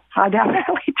that. I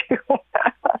definitely do.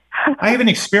 I have an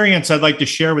experience I'd like to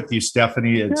share with you,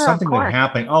 Stephanie. It's something that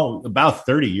happened, about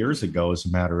 30 years ago, as a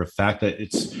matter of fact.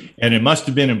 And it must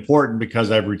have been important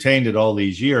because I've retained it all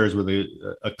these years with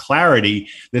a clarity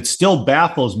that still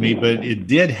baffles me, but it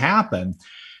did happen.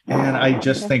 And I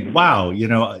just think, wow,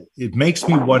 it makes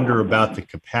me wonder about the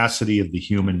capacity of the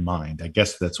human mind. I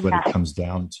guess that's what it comes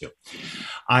down to.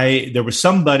 There was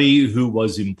somebody who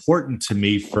was important to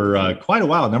me for quite a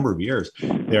while, a number of years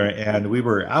there, and we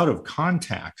were out of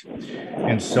contact.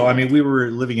 And so, we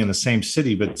were living in the same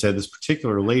city, but this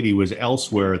particular lady was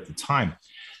elsewhere at the time.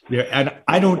 And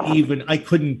I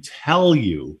couldn't tell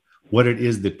you what it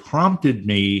is that prompted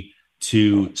me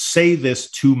to say this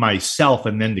to myself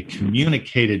and then to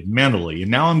communicate it mentally.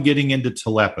 And now I'm getting into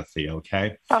telepathy,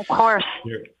 okay? Of course.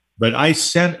 But I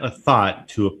sent a thought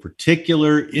to a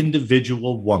particular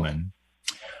individual woman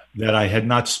that I had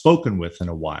not spoken with in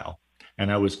a while.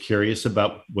 And I was curious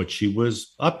about what she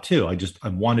was up to. I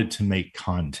wanted to make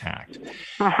contact.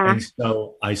 And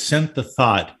so I sent the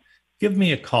thought, give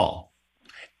me a call.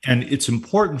 And it's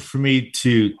important for me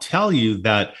to tell you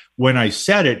that when I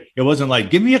said it, it wasn't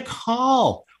like, give me a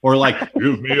call or like,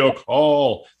 give me a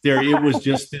call. It was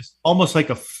just this almost like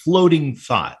a floating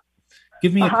thought.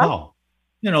 Give me a call,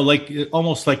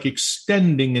 almost like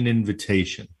extending an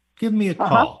invitation. Give me a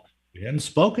call. We hadn't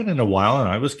spoken in a while, and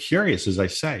I was curious, as I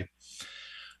say.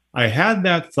 I had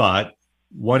that thought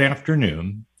one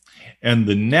afternoon, and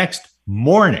the next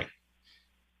morning,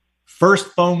 first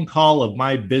phone call of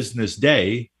my business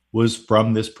day was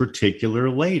from this particular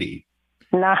lady.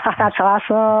 No, that's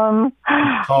awesome.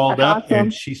 Called up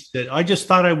and she said, I just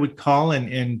thought I would call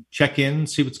and check in,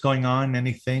 see what's going on,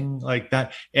 anything like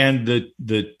that. And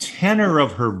the tenor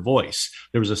of her voice,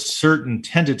 there was a certain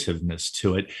tentativeness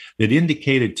to it that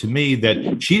indicated to me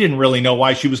that she didn't really know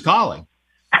why she was calling.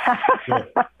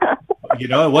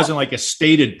 It wasn't like a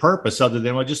stated purpose other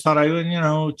than I just thought I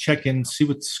would, check in, see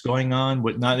what's going on,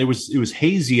 whatnot. It was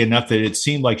hazy enough that it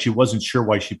seemed like she wasn't sure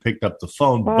why she picked up the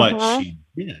phone, but she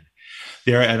did.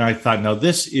 there. And I thought, now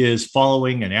this is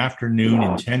following an afternoon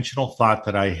intentional thought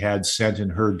that I had sent in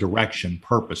her direction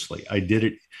purposely. I did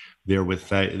it there with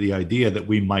the idea that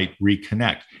we might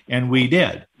reconnect. And we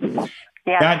did.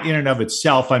 Yeah. That in and of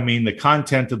itself, I mean, the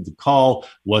content of the call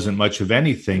wasn't much of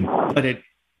anything, but the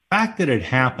fact that it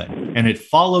happened and it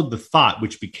followed the thought,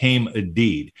 which became a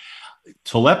deed.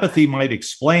 Telepathy might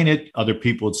explain it. Other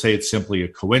people would say it's simply a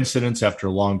coincidence after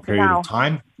a long period of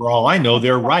time. For all I know,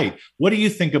 they're right. What do you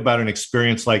think about an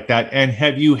experience like that? And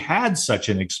have you had such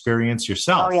an experience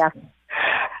yourself? Oh,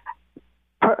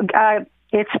 yeah.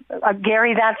 It's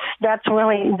Gary, that's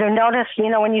really, notice,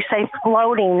 when you say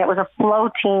floating, it was a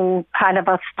floating kind of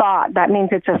a thought. That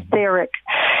means it's etheric.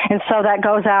 And so that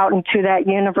goes out into that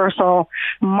universal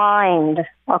mind.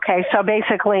 Okay. So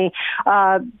basically,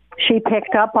 she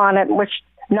picked up on it, which,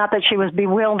 not that she was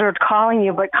bewildered calling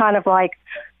you, but kind of like,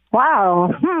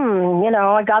 wow,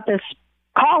 I got this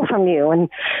call from you. And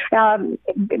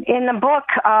in the book,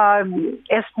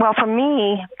 for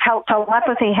me,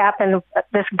 telepathy happened with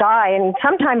this guy, and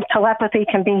sometimes telepathy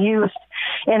can be used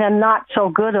in a not so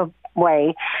good of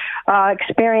way.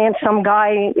 Experienced some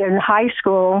guy in high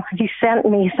school. He sent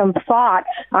me some thoughts.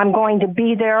 I'm going to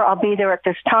be there. I'll be there at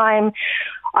this time.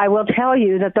 I will tell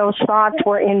you that those thoughts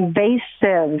were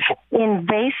invasive.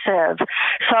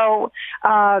 So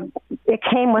it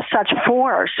came with such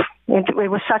force. It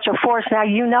was such a force. Now,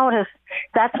 you notice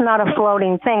that's not a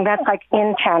floating thing. That's like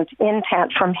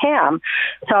intent from him.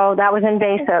 So that was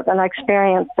invasive, and I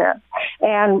experienced it.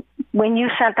 And when you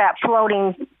sent that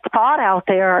floating thought out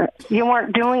there, you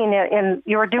weren't doing it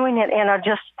you were doing it in a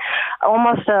just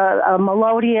almost a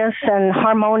melodious and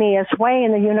harmonious way,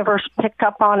 and the universe picked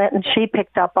up on it, and she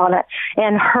picked up on it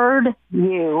and heard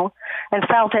you and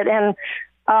felt it. And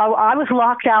I was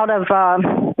locked out of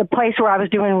the place where I was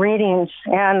doing readings,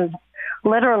 and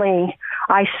literally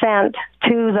I sent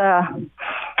to the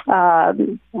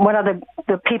one of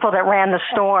the people that ran the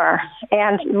store,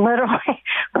 and literally,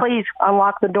 please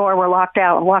unlock the door, we're locked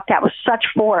out. Locked out with such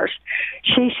force.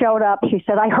 She showed up. She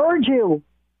said, I heard you.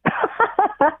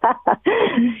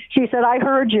 She said, I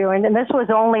heard you. And this was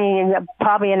only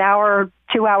probably an hour,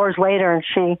 2 hours later. And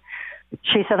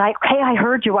she said, hey, I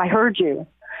heard you.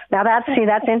 Now that's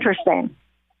interesting.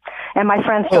 And my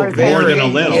friend started more than a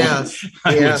little, yes,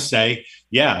 I would say.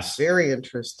 Yes. Very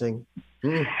interesting.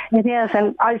 Mm. It is.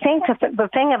 And I think the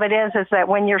thing of it is that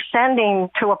when you're sending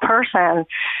to a person,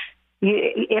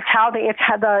 it's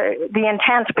the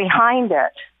intent behind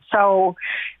it. So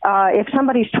if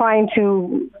somebody's trying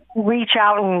to reach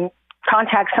out and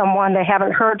contact someone they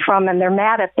haven't heard from and they're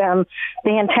mad at them,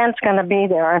 the intent's going to be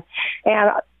there.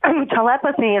 And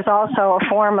telepathy is also a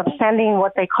form of sending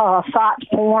what they call a thought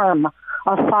form.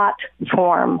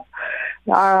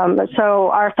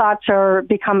 So our thoughts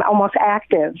become almost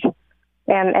active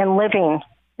and living,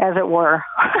 as it were.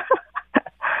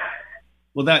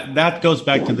 Well, that goes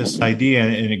back to this idea,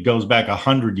 and it goes back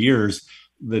 100 years,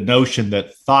 the notion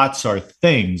that thoughts are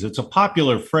things. It's a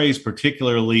popular phrase,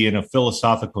 particularly in a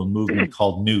philosophical movement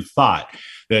called New Thought,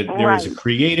 that there is a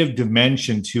creative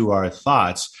dimension to our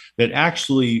thoughts that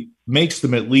actually makes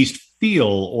them at least feel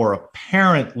or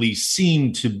apparently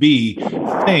seem to be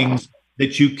things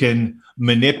that you can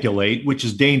manipulate, which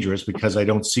is dangerous because I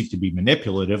don't seek to be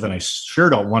manipulative and I sure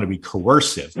don't want to be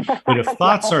coercive. But if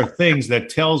thoughts are things, that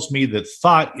tells me that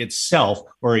thought itself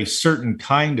or a certain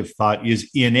kind of thought is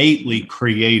innately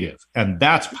creative, and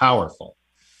that's powerful.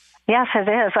 Yes, it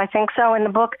is. I think so. In the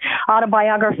book,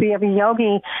 Autobiography of a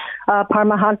Yogi,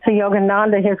 Paramahansa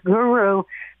Yogananda, his guru,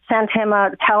 sent him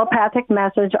a telepathic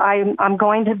message. I'm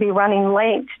going to be running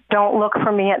late. Don't look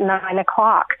for me at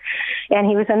 9:00. And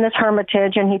he was in this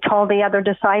hermitage, and he told the other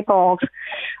disciples,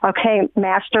 okay,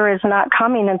 Master is not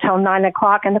coming until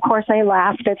 9:00. And of course they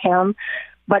laughed at him.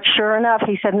 But sure enough,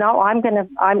 he said, no,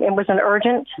 it was an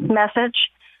urgent message.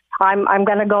 I'm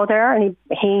going to go there. And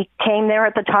he came there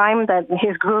at the time that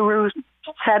his guru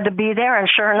said to be there. And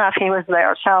sure enough, he was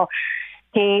there. So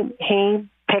he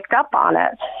picked up on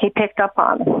it.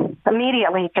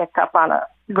 Immediately picked up on a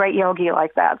great yogi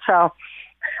like that. So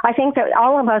I think that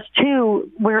all of us, too,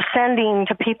 we're sending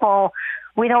to people.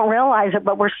 We don't realize it,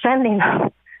 but we're sending.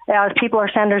 People are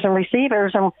senders and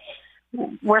receivers, and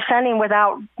we're sending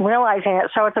without realizing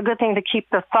it. So it's a good thing to keep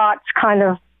the thoughts kind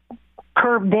of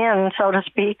curbed in, so to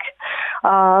speak.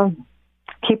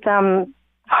 Keep them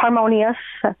harmonious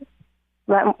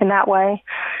in that way.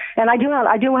 And I do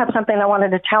have something I wanted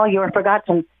to tell you. I forgot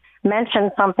to mention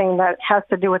something that has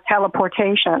to do with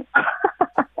teleportation.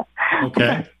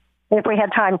 Okay. If we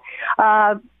had time.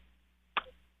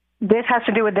 this has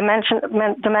to do with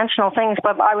dimensional things,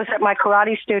 but I was at my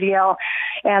karate studio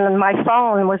and my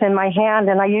phone was in my hand,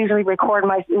 and I usually record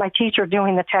my teacher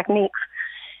doing the techniques.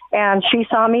 And she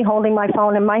saw me holding my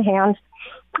phone in my hand,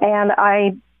 and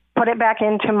I put it back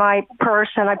into my purse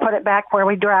and I put it back where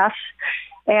we dress.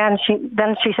 And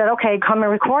she said, okay, come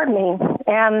and record me.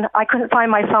 And I couldn't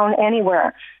find my phone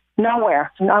anywhere,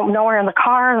 nowhere in the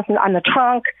car, on the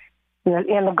trunk,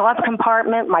 in the glove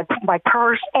compartment, my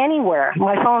purse, anywhere.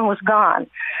 My phone was gone.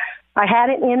 I had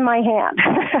it in my hand.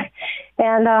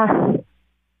 And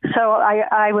so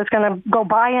I was going to go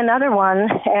buy another one,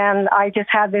 and I just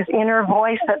had this inner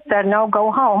voice that said, no,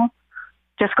 go home.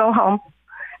 Just go home.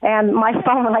 And my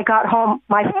phone, when I got home,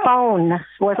 my phone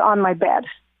was on my bed.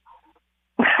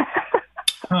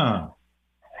 Huh.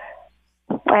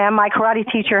 And my karate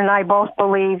teacher and I both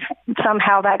believe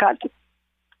somehow that got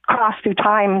crossed through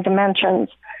time dimensions.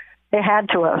 It had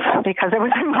to have, because it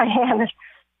was in my hand. It's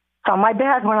on my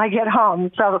bed when I get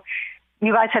home. So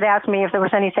you guys had asked me if there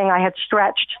was anything I had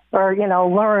stretched or,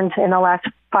 learned in the last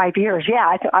 5 years.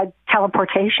 Yeah, I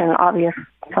teleportation, obvious,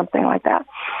 something like that.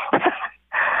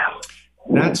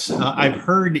 That's I've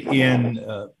heard in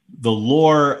the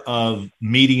lore of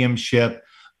mediumship,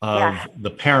 of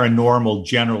the paranormal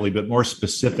generally, but more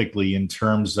specifically in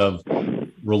terms of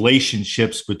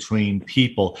relationships between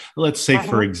people. Let's say,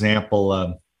 for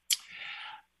example,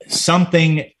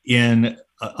 something in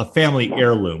a family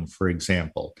heirloom, for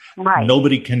example. Right.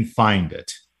 Nobody can find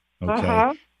it.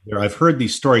 Okay. I've heard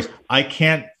these stories. I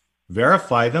can't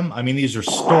verify them. I mean, these are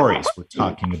stories we're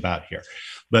talking about here.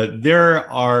 But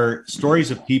there are stories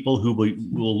of people who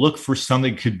will look for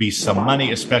something, could be some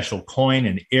money, a special coin,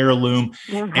 an heirloom,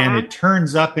 and it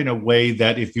turns up in a way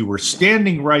that if you were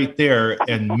standing right there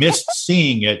and missed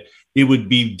seeing it, it would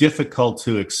be difficult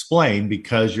to explain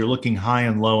because you're looking high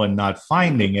and low and not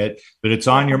finding it, but it's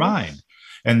on your mind.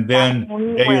 And then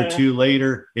a day or two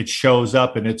later, it shows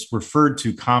up, and it's referred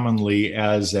to commonly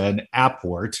as an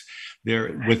apport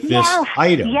there with this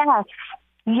item.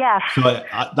 Yes. So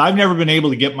I've never been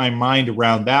able to get my mind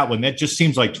around that one. That just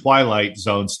seems like Twilight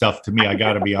Zone stuff to me. I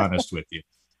got to be honest with you.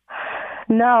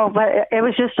 No, but it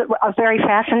was just a very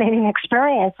fascinating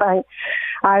experience.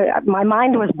 My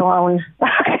mind was blown.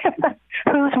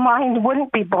 Whose mind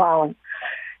wouldn't be blown,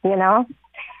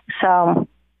 So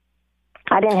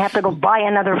I didn't have to go buy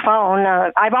another phone.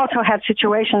 I've also had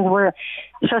situations where,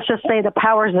 let's just say, the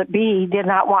powers that be did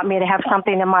not want me to have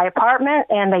something in my apartment,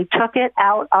 and they took it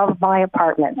out of my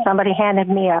apartment. Somebody handed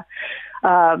me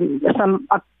some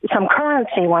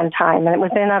currency one time, and it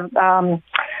was in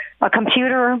a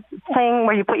computer thing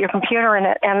where you put your computer in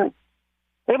it, and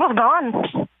it was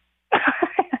gone.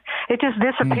 It just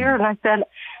disappeared, and I said,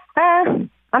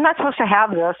 I'm not supposed to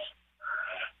have this.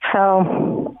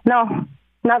 So, no,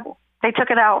 not. They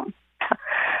took it out.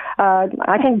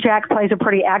 I think Jack plays a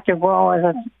pretty active role as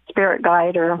a spirit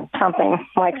guide or something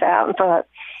like that. But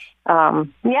I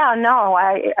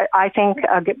think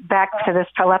back to this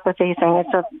telepathy thing.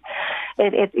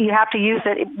 You have to use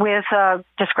it with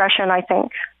discretion. I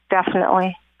think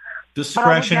definitely.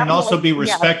 Discretion, and also be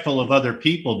respectful of other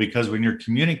people, because when you're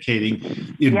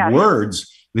communicating in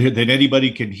words that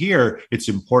anybody can hear, it's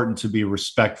important to be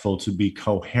respectful, to be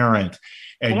coherent.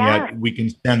 And yet we can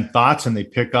send thoughts and they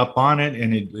pick up on it,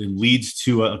 and it leads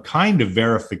to a kind of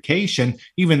verification,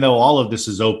 even though all of this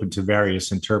is open to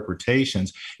various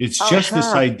interpretations. It's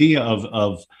this idea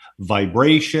of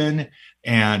vibration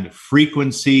and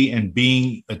frequency and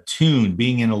being attuned,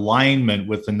 being in alignment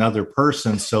with another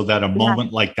person so that a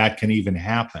moment like that can even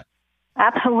happen.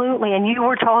 Absolutely. And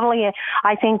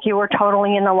I think you were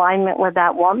totally in alignment with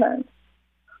that woman.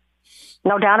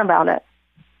 No doubt about it.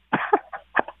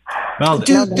 Well,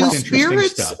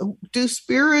 do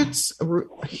spirits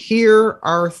hear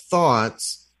our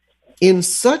thoughts in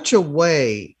such a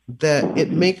way that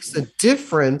it makes a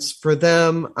difference for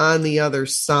them on the other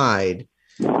side?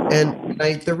 And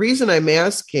the reason I'm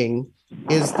asking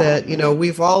is that,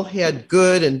 we've all had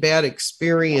good and bad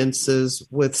experiences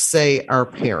with, say, our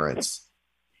parents.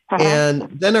 And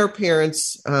then our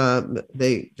parents,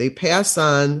 they pass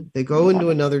on, they go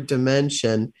into another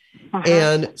dimension.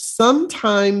 And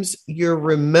sometimes you're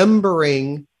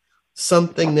remembering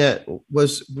something that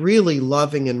was really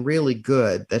loving and really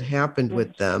good that happened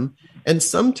with them. And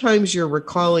sometimes you're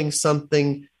recalling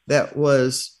something that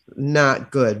was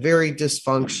not good, very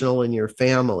dysfunctional in your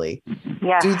family.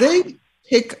 Yes. Do they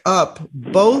pick up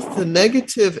both the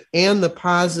negative and the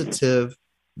positive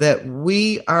that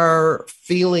we are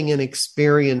feeling and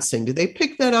experiencing? Do they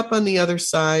pick that up on the other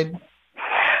side?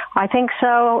 I think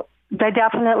so. They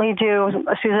definitely do,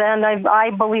 Suzanne. I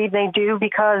believe they do,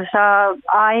 because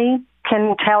I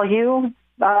can tell you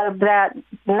that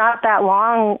not that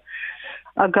long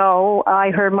ago,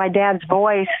 I heard my dad's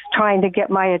voice trying to get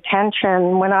my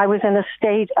attention when I was in a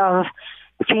state of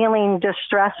feeling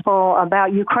distressful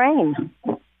about Ukraine.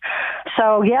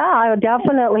 So, yeah, I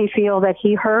definitely feel that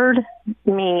he heard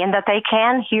me and that they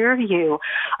can hear you.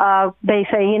 They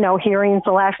say, hearing's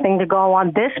the last thing to go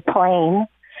on this plane.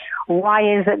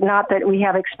 Why is it not that we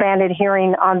have expanded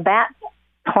hearing on that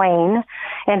plane?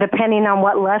 And depending on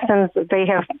what lessons they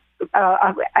have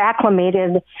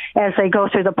acclimated as they go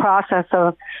through the process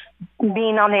of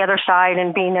being on the other side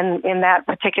and being in that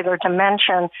particular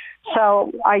dimension.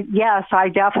 So, I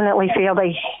definitely feel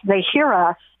they hear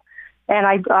us. And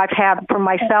I've had, for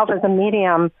myself as a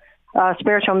medium,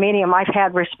 spiritual medium, I've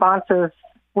had responses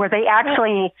where they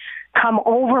actually come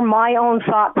over my own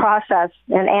thought process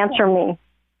and answer me.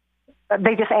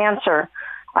 They just answer.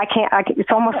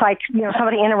 It's almost like,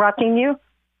 somebody interrupting you.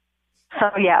 So,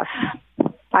 yes,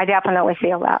 I definitely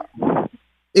feel that.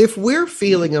 If we're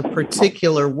feeling a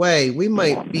particular way, we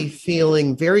might be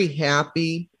feeling very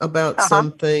happy about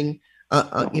something,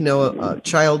 a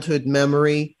childhood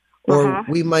memory, or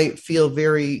we might feel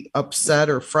very upset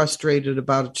or frustrated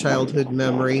about a childhood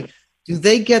memory. Do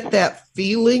they get that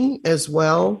feeling as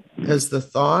well as the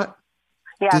thought?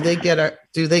 Yes.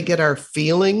 Do they get our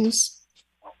feelings?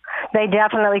 They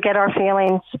definitely get our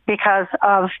feelings because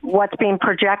of what's being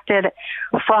projected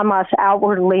from us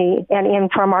outwardly and in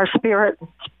from our spirit,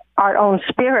 our own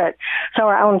spirit. So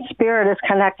our own spirit is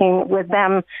connecting with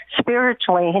them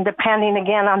spiritually, and depending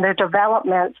again on their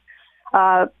development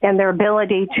and their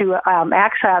ability to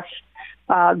access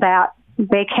that,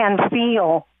 they can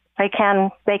feel. They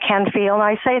can feel, and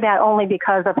I say that only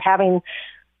because of having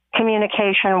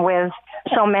communication with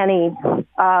so many.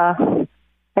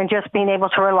 And just being able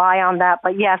to rely on that.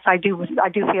 But yes, I do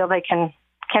feel they can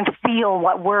feel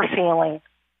what we're feeling.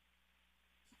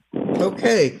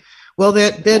 Okay. Well,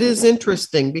 that is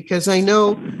interesting because I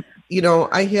know,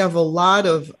 I have a lot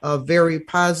of very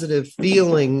positive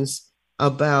feelings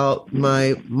about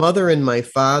my mother and my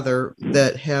father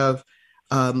that have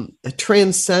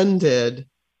transcended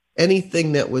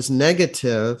anything that was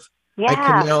negative. Yeah. I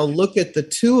can now look at the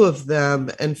two of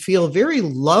them and feel very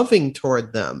loving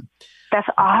toward them. That's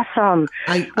awesome.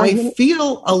 I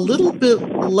feel a little bit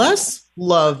less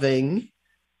loving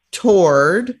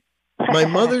toward my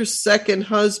mother's second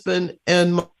husband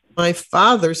and my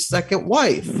father's second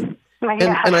wife.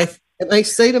 Yeah. And I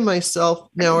say to myself,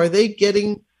 now, are they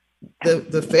getting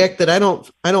the fact that I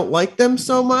don't like them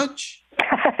so much?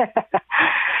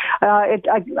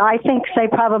 I think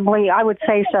I would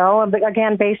say so. But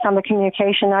again, based on the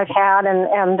communication I've had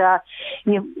and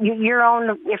your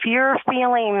own, if you're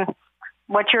feeling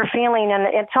what you're feeling, and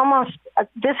it's almost,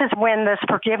 this is when this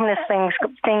forgiveness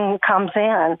thing comes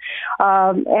in,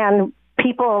 and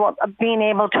people being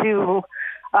able to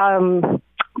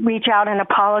reach out and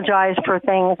apologize for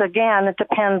things. Again, it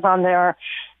depends on their,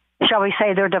 shall we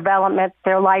say, their development,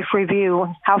 their life review,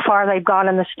 how far they've gone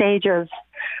in the stages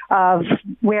of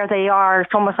where they are.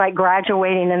 It's almost like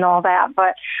graduating and all that.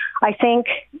 But I think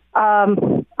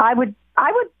I would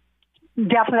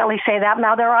definitely say that.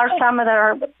 Now, there are some that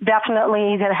are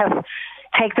definitely that have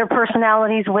take their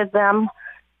personalities with them,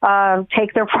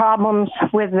 take their problems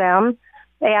with them,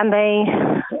 and they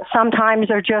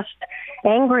sometimes are just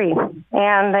angry,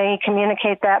 and they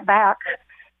communicate that back.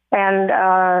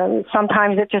 And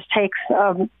sometimes it just takes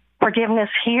forgiveness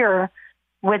here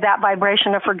with that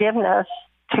vibration of forgiveness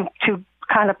to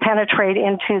kind of penetrate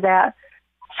into that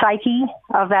psyche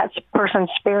of that person's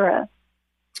spirit.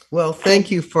 Well,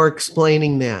 thank you for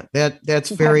explaining that. That's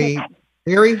very,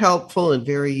 very helpful and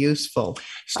very useful.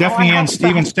 Stephanie Ann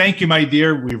Stevens, thank you, my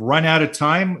dear. We've run out of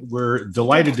time. We're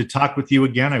delighted to talk with you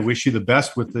again. I wish you the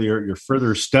best with your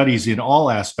further studies in all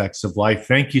aspects of life.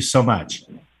 Thank you so much.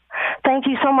 Thank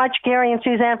you so much, Gary and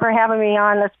Suzanne, for having me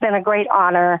on. It's been a great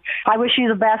honor. I wish you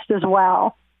the best as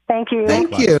well. Thank you.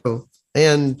 Thank you.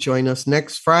 And join us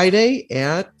next Friday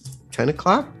at 10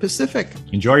 o'clock Pacific.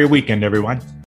 Enjoy your weekend, everyone.